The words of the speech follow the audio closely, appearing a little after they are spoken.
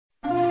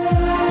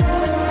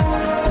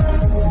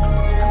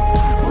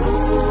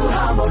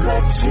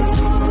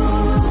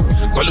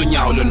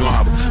Kolunyawo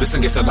lonwabo bese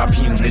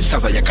ngeselapha ingci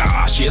ihlaza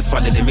yakashi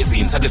esivalele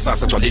emizini sathi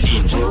sasa gcwale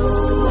linje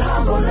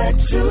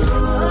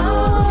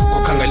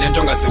ukhangele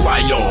into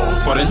ongaziwayo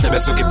for endlebe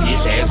esuke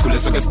ibhidle esikhule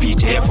esuke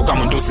esibhidef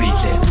ukamuntu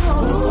usidle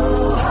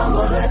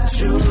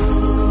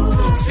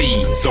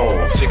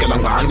sizo fikela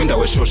ngani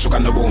kwindawo eshushu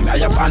kanobomi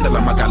ayabanda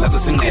la magala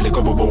zesinqele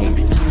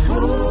kobobomi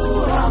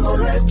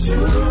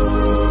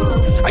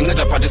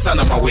anceda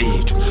phathisana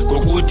mawethu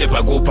ngokude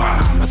bhakubha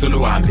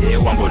masoluhambe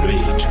uhambo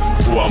lwethu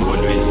uhambo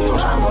lwethu.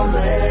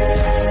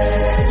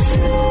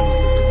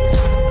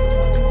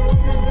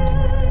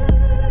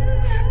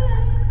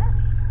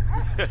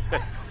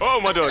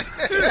 Oh madoda.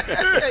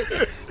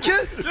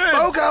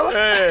 Bawugaba.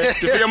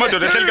 Difika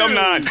madoda ehleli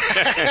kamnandi.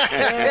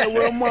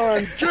 We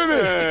man,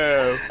 Jimmy.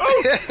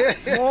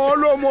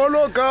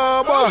 Molo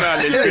gaba.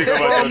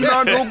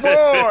 Kamnandi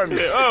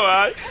ukubona. Oh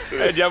hayi.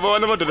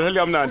 Ndiyabona madoda ehleli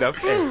kamnandi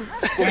apha.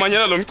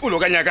 Umanyela lo mculo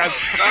kanyakazi.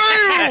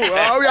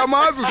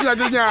 Uyamazi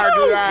usinyakinyaki.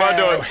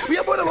 Madoda.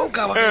 Uyabona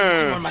bawugaba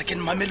ukuthi makhe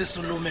nimamele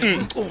solume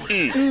umculo.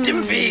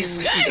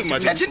 Ndimvisi.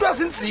 Ngathi into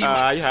asinzima.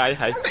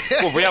 Hayi.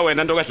 Kuvuya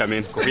wena nto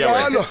kaDlamini. Kuvuya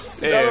wena.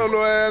 Njalo lo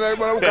wena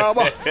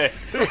bawugaba.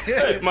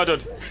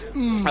 Madoda.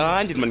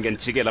 Ndithi manje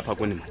ngijike lapha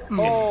kuni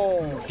manje.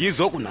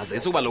 Ngizokunaza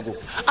isukuba lokho.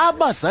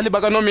 Abazali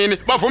bakaNomini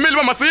bavumile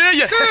uba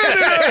masiye.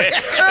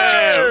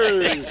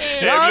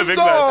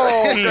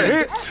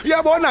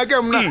 Yabona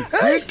ke mna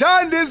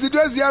ngithanda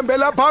izinto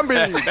ezihambela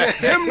phambili.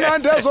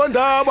 Simnandi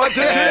ezondaba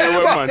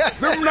thetheba.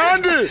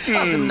 Simnandi.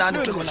 Asimnandi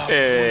xiko lapho.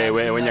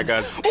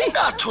 Wenyakazi.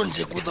 Ungatsho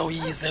nje kuza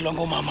uyizelwa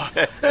ngomama.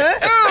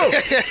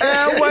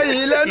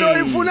 Yile nto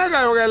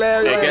ifunekayo ke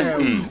leyo.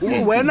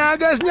 Wena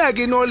ke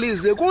sinyaki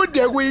nolize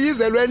kude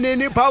kuyizelwe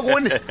nini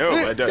phakuni?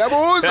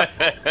 Yabuza.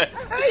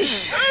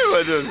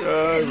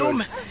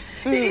 Lume.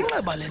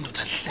 Inxeba le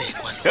ndoda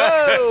lihlekwa lo.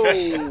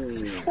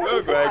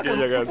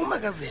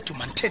 Umakazethu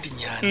manithethe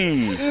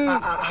inyani.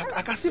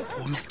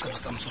 Akasivumi isicelo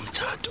sami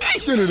somtshato.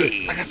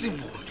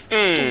 Akasivumi.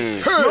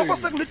 Lokho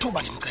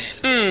sekulithuba ndimcela.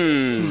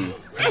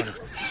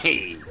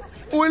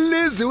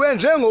 Uliziwe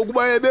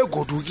njengokuba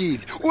ebegodukile.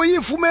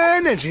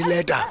 Uyifumene nje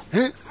ileta.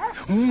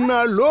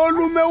 Mna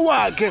lolume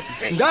wakhe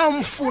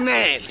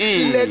ndamfunela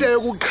ileta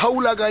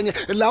yokuqhawula kanye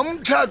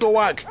lamthatho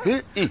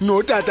wakhe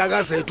notata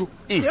kazethu.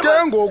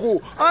 Ke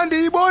ngoku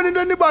andiyiboni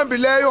into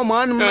enibambileyo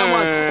mani mna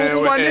mani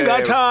ukuba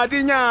ningathathi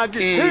inyaki.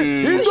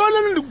 Into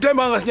lena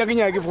ndikuthemba ngasinyaki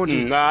inyaki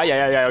futhi. Hayi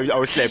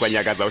awuhlekwa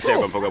nyakaza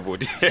awuhlekwa mfoka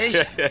bhuti.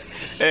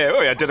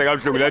 Uyathetha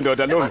kabuhlungu le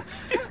ndoda lo.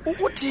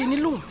 Uthini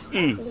Lume?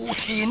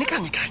 Uthini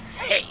kanye?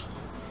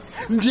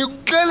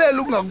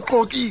 Ndikuxelela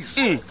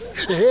ukungakuqokisi.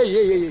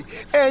 Hey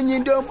enye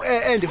into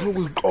endifuna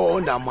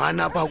ukuyiqonda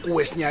mana apha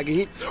kuwe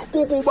sinyaki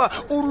kukuba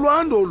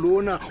ulwando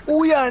lona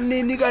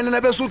uyanini kana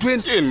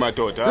nabesuthwini. Yini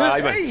madoda?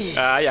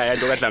 Hayi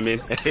nto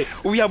kaDlamini.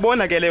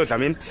 Uyabona ke leyo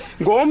Dlamini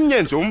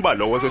ngomnye nje umba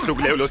lo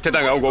osehlukileyo lo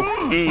sithetha ngawo ngoku.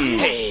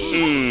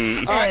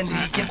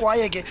 Andike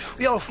kwaye ke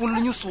uyawufuna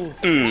unyuso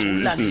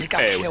usulandele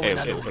kahle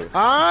wena lo.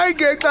 Hayi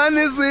ke xa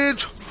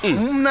nisitsho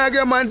mna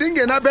ke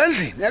mandingena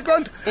bendlini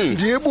yaqonda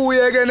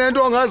ndibuye ke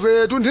nento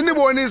ngazethu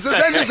ndinibonise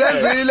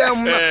sendizenzile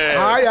mna.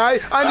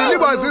 Hayi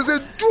andilibazisi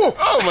tu.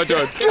 Oh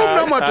madoda.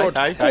 Mna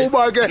madoda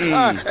kuba ke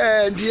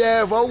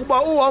ndiyeva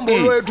ukuba uhambo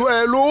lwethu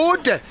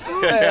elude.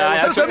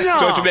 Sesemnyama.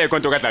 Thothubeko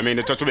nto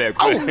kaDlamini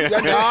thothubeko.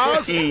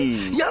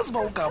 Yazi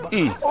bawugaba.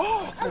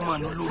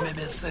 Komano Lume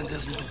besenze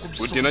izinto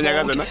kubusuku. Udina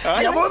nyakaza na?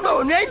 Yabona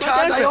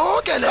uyayithanda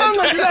yonke le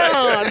nto.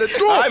 Angilale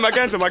tu. Hayi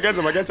makenze.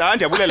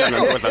 Ndiyabulela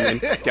nalo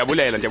Dlamini.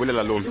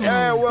 Ndiyabulela lo.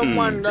 Ewe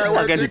man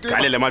ake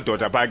ndigalele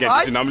madoda pha ke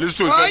ndithi nami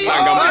lisisusa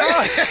sanga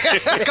manje.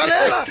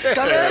 Galela.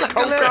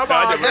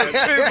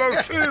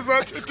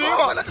 Siza thithi.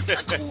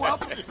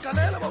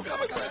 Galela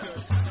bawugaba galela.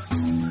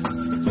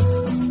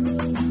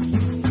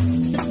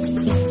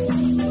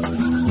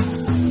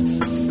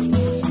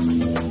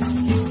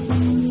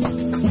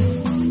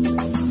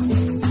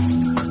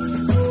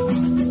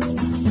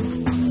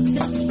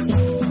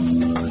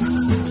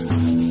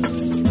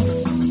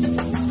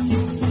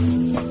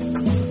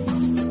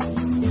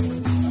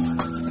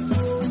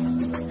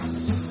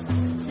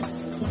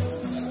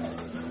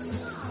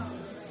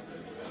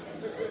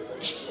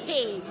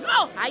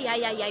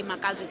 Hayi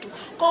makazethu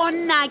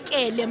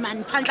konakele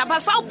mani phandla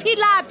apha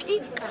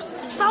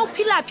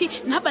sawuphilaphi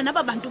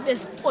naba bantu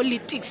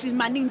bezipolitics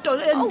mani into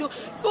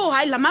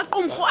hayi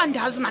lamaqumrhu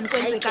andazi mani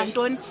kwenzeka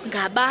ntoni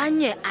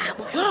ngabanye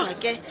abo kodwa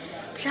ke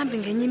mhlambi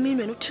ngenye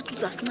imini wena uThixo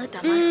uzasinceda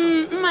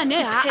amahlo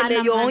mane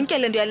le yonke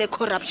lento yale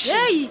corruption.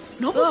 Hey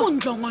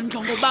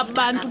nobundlongo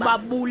babantu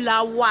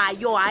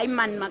babulawayo hayi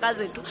mani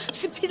makazethu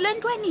siphile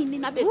entwenini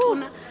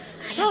nabethuna.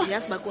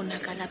 Ndiyazi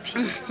bakonakala phi.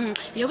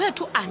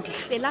 Yewethu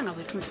andihlelanga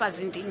wethu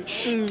mfazi ndini.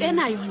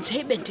 Tenayo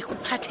nje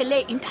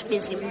bendikuphathele indaba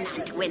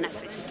ezimnandi wena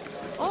sisi.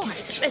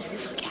 Ndisizwe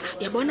zizo ke.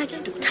 Yabona ke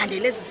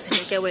ndikuthandele ezisimo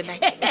ke wena.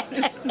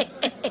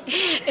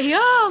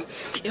 Yo,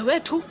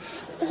 ewethu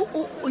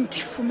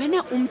undifumene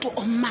umuntu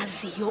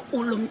omaziyo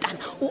ulomntana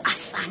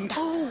uAsanda.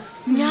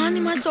 Nyani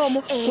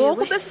Mahlomo,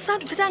 ngoku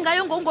besisanda uthetha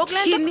ngayo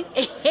ngokulento.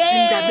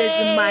 Indaba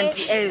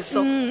ezimandi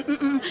ezo.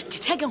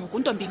 Nditheke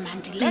ngokuntombi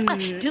mandi leqa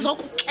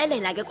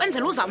ndizokuxelela ke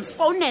kwenzela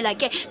uzamfonela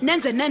ke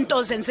nenze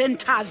nento zenze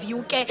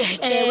interview ke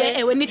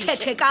ewe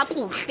nithethe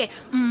kakuhle.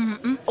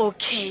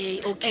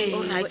 Okay,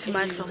 all right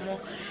Mahlomo.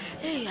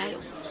 Hey hayi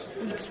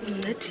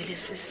uncedile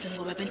sisi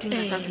ngoba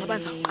bentingazazi noba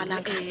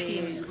nizaqala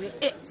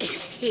ngaphi.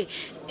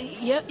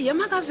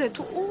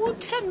 Yemakazethu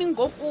utheni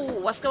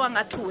ngoku wasike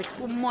wangathi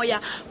wehla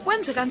umoya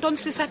kwenzeka ntoni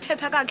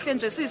sisathetha kakuhle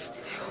nje sisi?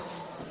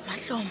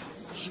 Mahlomo,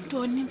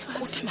 yintoni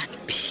mfazi? uthi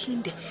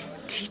maniphinde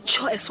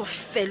nditsho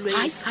esofelwe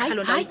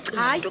isikhalo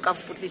nayicinga into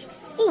kavulile.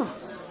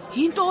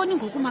 Yintoni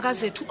ngoku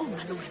makazethu?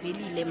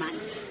 Maluvelile mani.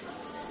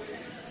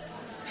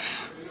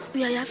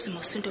 Uyayazi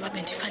mosinto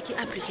babendifaka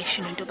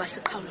iapplication into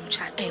basiqhawula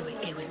umtshato. Ewe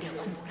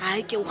ndiyakhumbula.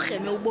 Hayi ke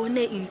urheme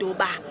ubone into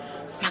ba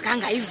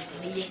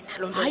makangayivumi yena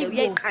lo nto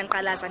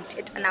uyayiqhanqalaza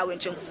ndithetha nawe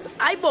njengoku.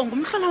 Ayibonga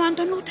umhlola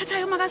wantoni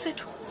uthethayo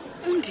makazethu?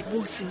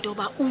 Undibuza into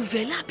ba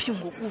uvelaphi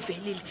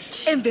ngokuvelile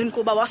emveni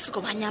koba wasuka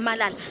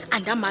wanyamalala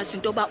andamazi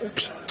into ba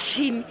uphi.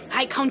 Thini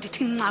hayi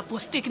countithi ncapho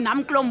stick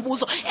nami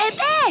kulombuzo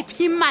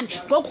ebephi man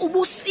ngoku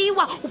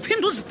ubusiwa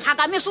uphinda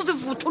uziphakamisa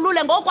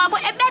uzivuthulule ngokwakho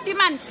ebephi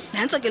man.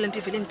 Nanso ke lento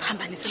ivele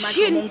ndiphambanise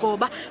Mahlomo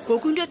ngoba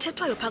ngoku into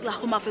ethethwayo phaka la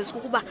home affairs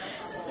ukuba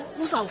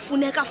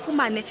uzawufuneka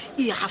afumane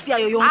ihalf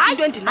yayo yonke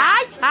into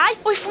endinayo. Hayi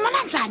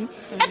uyifumana njani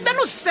ekubeni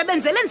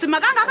uzisebenzele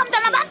nzima kangaka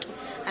mntana abantu?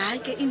 Hayi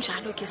ke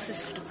injalo ke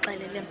sisi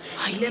ndokuxelele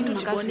le nto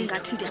ndibona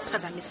ngathi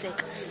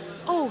ndiyaphazamiseka.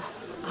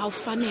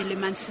 Awufanele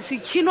man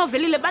sisityhino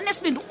velile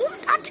banesibindi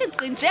umntathi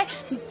qinje.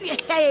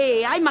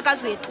 Hayi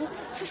makazethu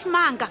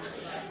sisimanga.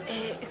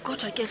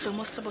 Kodwa ke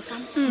Hlomo sihlobo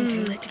sami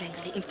undincedile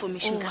ngale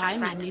information hayi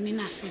kasana. manini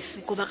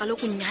nasisi Ngoba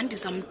kaloku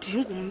nyandiza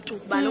mdinga umuntu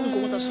kuba lokho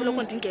ngoku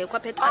uzasoloko ndingekho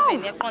apha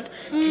ethaveni yaqonda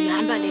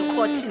ndihamba le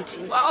court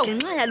ndini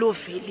ngenxa yalo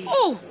velile.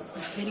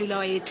 Uvelile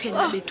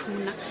wayethena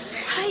bethuna.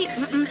 Hayi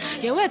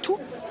yewethu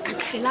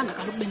angihlelanga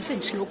kaloku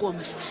benisenjilo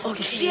komasi.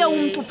 Ndishiye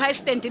umuntu pha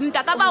estandini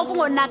ntakaba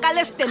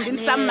ukungonakala estandini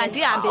sami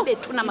mandihambe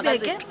bethuna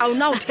makazethu.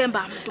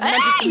 Awunawuthemba umuntu mina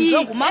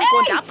ndiqinizwe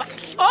ngumangondo apha.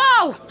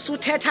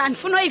 Suthetha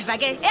andifuna uyiva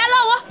ke.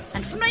 Hello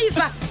andifuna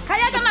uyiva.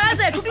 Khaya ke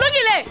makazethu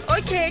kulungile.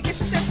 Okay ke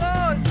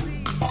sisekosi.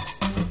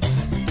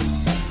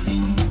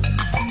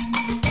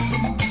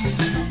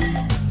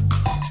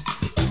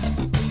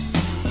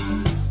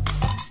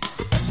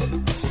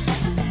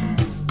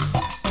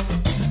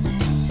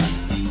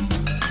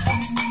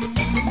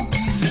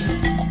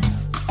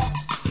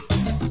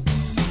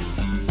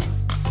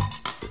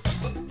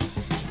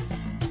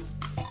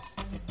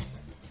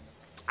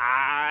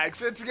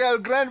 Exotical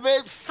grand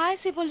babes. Hi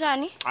Sipho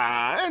njani?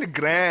 And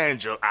grand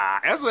jo.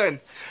 Yazweni.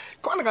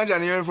 Khona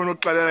kanjani yena ufuna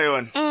ukuxalela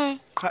yona?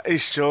 Cha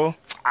isho.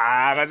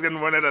 Ngathi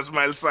kanibona that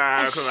smile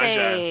sakho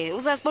kanjani.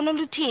 Uzasibona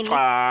oluthini?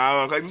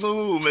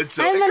 Kancume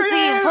jo. Hayi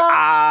Sipho.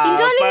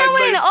 Intoni na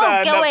wena?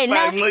 Ke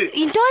wena.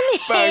 Intoni?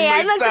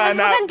 Hayi Sipho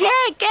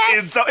sikandiyeke.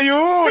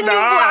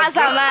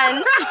 Sinibwaza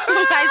man.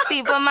 Hayi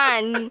Sipho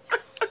man.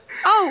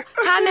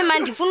 Hame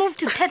man ndifuna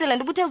ukuthetha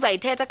lento ubuthe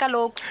uzayithetha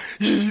kaloku.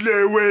 Yile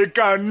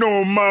weka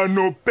noma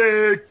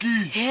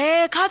nobheki.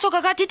 Khatsho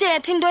kakade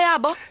ithethe into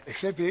yabo.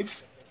 Except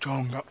babes,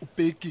 jonga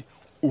ubheki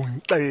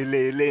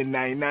ungixelele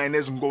 99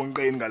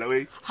 ezinkonqeni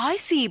ngalawe. Hayi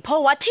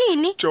Sipho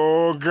wathini?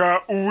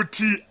 Jonga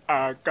uthi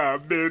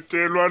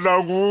akabethelwa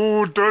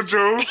nakudo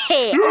jo.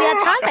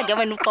 Uyathanda ke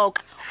wena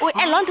uxoka.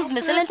 Elonto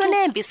simisele into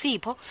nembi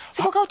Sipho.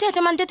 Sipho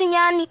kawuthethe man ntethe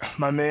nyani.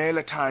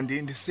 Mamela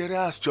Thandi ndi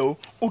serious jo.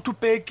 Uthi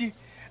ubheki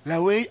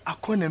lawe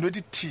akhona into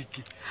ethi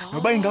thiki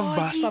ngoba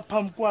ingavasa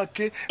phambi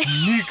kwakhe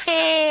mix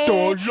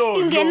dololo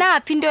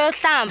ingenaphi into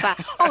yohlamba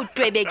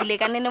awudwebekile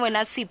kanene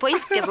wena Sipho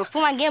isigezo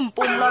siphuma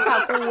ngempumulo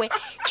lapha kuwe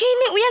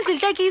khini uyenza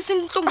inhlekisa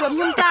inhlungu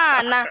yomnye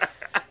umntana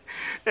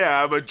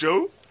but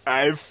Joe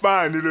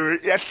ayifani lo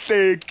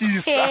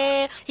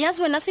yahlekisa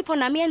yazi wena Sipho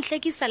nami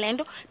yenhlekisa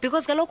lento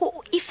because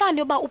kaloku ifani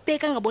yoba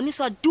ubheka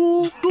ngaboniswa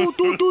du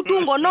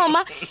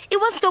ngonoma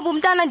iwasitoba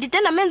umntana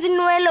ndidenda menza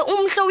inwele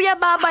umhlo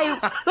uyababa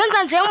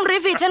wenza nje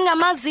umrivet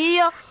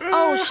engamaziyo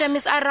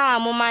Shemis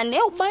Aramo man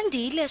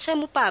ubandile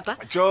shem ubaba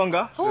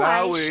jonga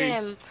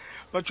lawe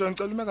bajonga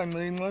ngicela ume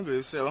kancinci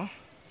nxembese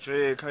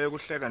nje ekhaya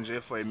kuhleka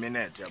nje for a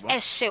minute yabo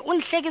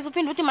undihlekisa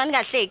uphinde uthi mani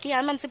kahleki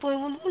yami Sipho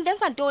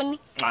undenza ntoni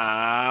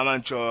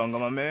manjonga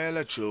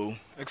mamela Joe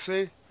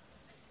ekusay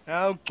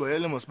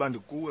ugcwele mosibandi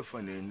kuwe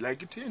faneni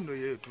like ithindo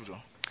yethu jo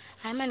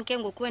hayi man ke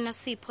ngokuwena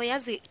Sipho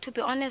yazi to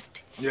be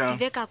honest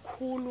ndive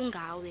kakhulu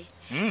ngawe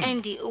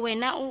and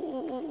wena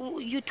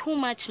you too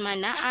much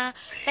man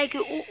like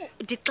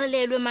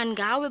ndixelelwe man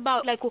ngawe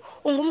ba like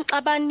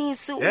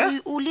ungumxabanisi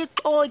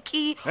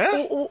ulixoki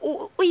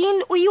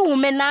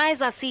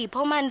uyihumanizer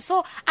Sipho man,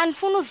 so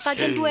anifuna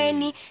uzifaka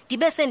entweni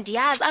ndibe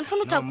sendiyazi,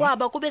 anifuna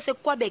uthakwaba kube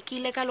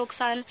sekukwabekile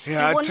kalokusana.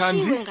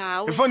 Ndibonishiwe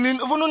ngawe.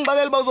 Ufuna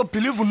ungixelela ba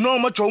uzobelieve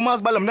unoma Joe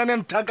umazi bala mntana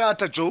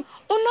endithakatha Joe.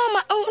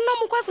 Unoma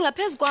ukwazi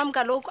ngaphezulu kwami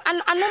kaloku.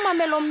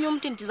 Anomamela omnye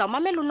umuntu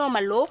ndizawumamela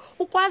unoma lo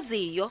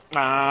ukwaziyo.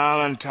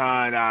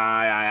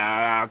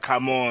 Ngithanda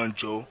come on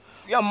Joe.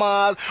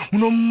 Yamazi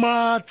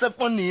unomatse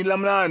fonile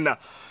mntana.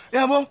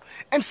 Yabo,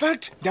 in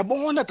fact,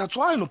 ngiyabona that's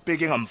why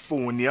nobheke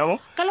ngamfoni, yabo.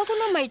 Kaloku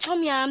noma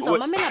ichomi yami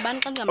zawumamela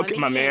abantu xa Okay,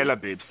 mamela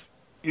babes.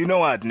 You know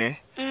what, ne?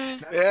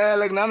 Yeah,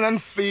 like nami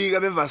nanifika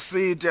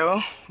bevasithi,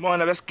 yabo.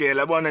 Bona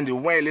besigela bona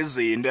ndiwele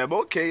izinto, yabo.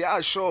 Okay,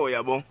 yeah, sure,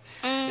 yabo.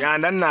 Yeah,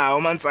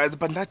 ndanawo mansize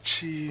but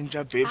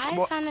ndachinja babes.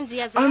 Hayi sana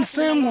ndiyazi.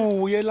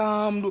 Ansenguye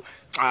lamntu.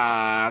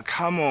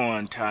 Come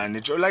on,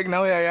 Thandi. Joe, like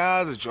now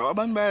uyayazi, Joe.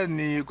 Abantu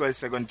bayanikwa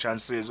second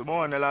chances.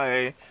 Ubona la,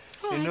 hey.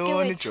 You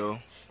know ni Joe.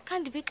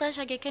 Kandiphi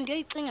ixesha ke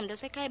ndiyoyicinga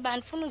mntasekhaya ba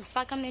ndifuna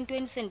uzifaka mna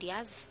entweni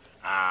sendiyazi.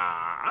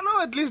 I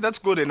know at least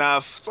that's good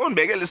enough. So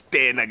ndibekele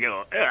istena ke.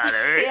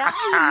 Yeah,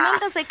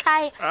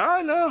 mntasekhaya.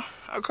 No.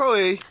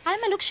 Akhoyi. Hayi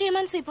manje ukushiya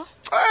manje Sipho.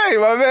 Hey,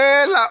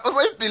 mamela,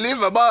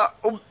 usayibelieve ba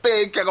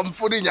ubheke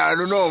kamfuni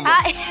inyano noma?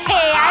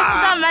 Hey,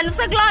 ayisuka man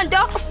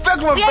usekulonto.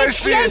 Fake my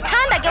fashion.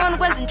 Uyayithanda ke wena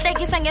ukwenza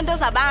inhlekisa ngento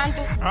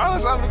zabantu.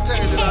 Awuzami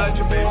ukuthela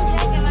nje babes.